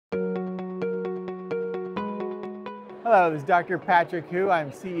Hello, this is Dr. Patrick Hwu. I'm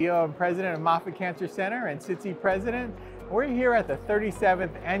CEO and President of Moffitt Cancer Center and SITC President. We're here at the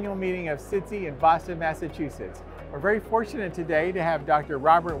 37th annual meeting of SITC in Boston, Massachusetts. We're very fortunate today to have Dr.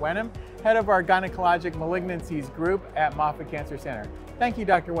 Robert Wenham, head of our gynecologic malignancies group at Moffitt Cancer Center. Thank you,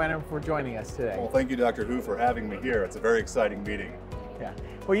 Dr. Wenham, for joining us today. Well, thank you, Dr. Hwu, for having me here. It's a very exciting meeting. Yeah.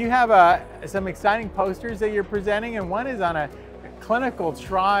 Well, you have some exciting posters that you're presenting, and one is on a clinical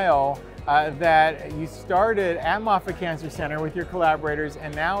trial that you started at Moffitt Cancer Center with your collaborators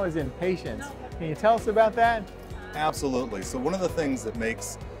and now is in patients. Can you tell us about that? Absolutely. So one of the things that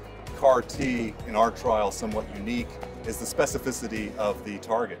makes CAR T in our trial somewhat unique is the specificity of the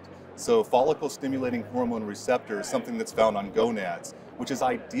target. So follicle stimulating hormone receptor is something that's found on gonads, which is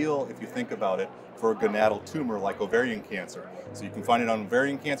ideal if you think about it for a gonadal tumor like ovarian cancer. So you can find it on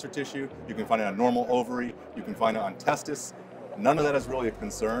ovarian cancer tissue, you can find it on normal ovary, you can find it on testis. None of that is really a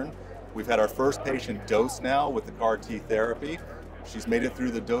concern. We've had our first patient dosed now with the CAR T therapy. She's made it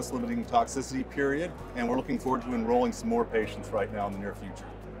through the dose-limiting toxicity period, and we're looking forward to enrolling some more patients right now in the near future.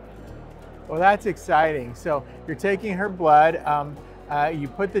 Well, that's exciting. So you're taking her blood, you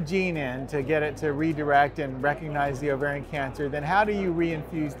put the gene in to get it to redirect and recognize the ovarian cancer. Then how do you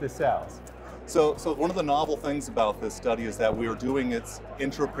reinfuse the cells? So one of the novel things about this study is that we are doing it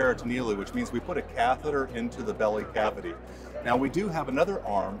intraperitoneally, which means we put a catheter into the belly cavity. Now we do have another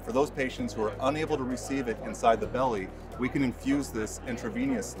arm for those patients who are unable to receive it inside the belly. We can infuse this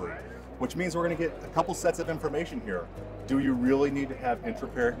intravenously, which means we're going to get a couple sets of information here. Do you really need to have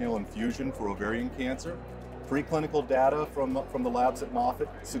intraperitoneal infusion for ovarian cancer? Preclinical data from the labs at Moffitt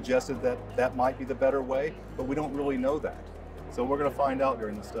suggested that that might be the better way, but we don't really know that. So we're going to find out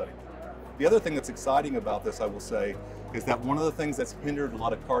during the study. The other thing that's exciting about this, I will say, is that one of the things that's hindered a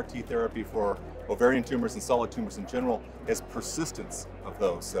lot of CAR T therapy for ovarian tumors and solid tumors in general is persistence of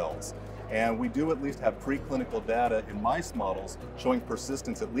those cells. And we do at least have preclinical data in mice models showing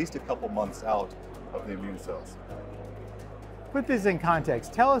persistence at least a couple months out of the immune cells. Put this in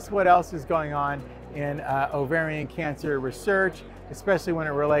context. Tell us what else is going on in ovarian cancer research, especially when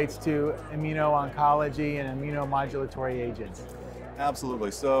it relates to immuno-oncology and immunomodulatory agents.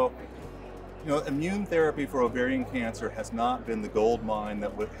 Absolutely. So, immune therapy for ovarian cancer has not been the gold mine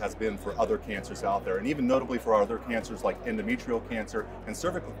that has been for other cancers out there. And even notably for other cancers like endometrial cancer and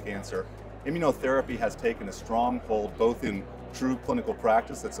cervical cancer, immunotherapy has taken a strong hold both in true clinical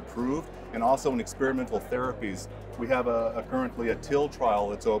practice that's approved and also in experimental therapies. We have currently a TIL trial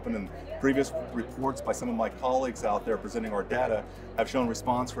that's open, and previous reports by some of my colleagues out there presenting our data have shown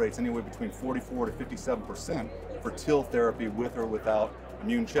response rates anywhere between 44 to 57% for TIL therapy with or without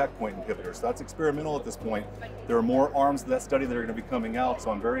immune checkpoint inhibitors. So that's experimental at this point. There are more arms of that study that are going to be coming out,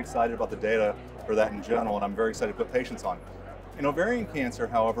 so I'm very excited about the data for that in general, and I'm very excited to put patients on. In ovarian cancer,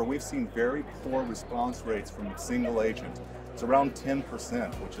 however, we've seen very poor response rates from single agent. It's around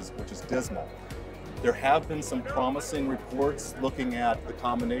 10%, which is dismal. There have been some promising reports looking at the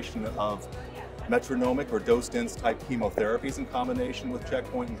combination of metronomic or dose-dense type chemotherapies in combination with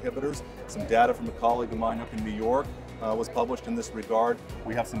checkpoint inhibitors. Some data from a colleague of mine up in New York was published in this regard.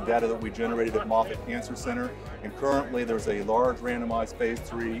 We have some data that we generated at Moffitt Cancer Center, and currently there's a large randomized phase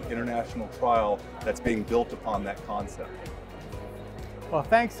 3 international trial that's being built upon that concept. Well,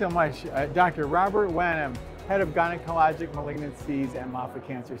 thanks so much, Dr. Robert Wenham, head of gynecologic malignancies at Moffitt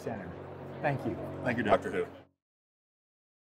Cancer Center. Thank you. Thank you, Dr. Hwu.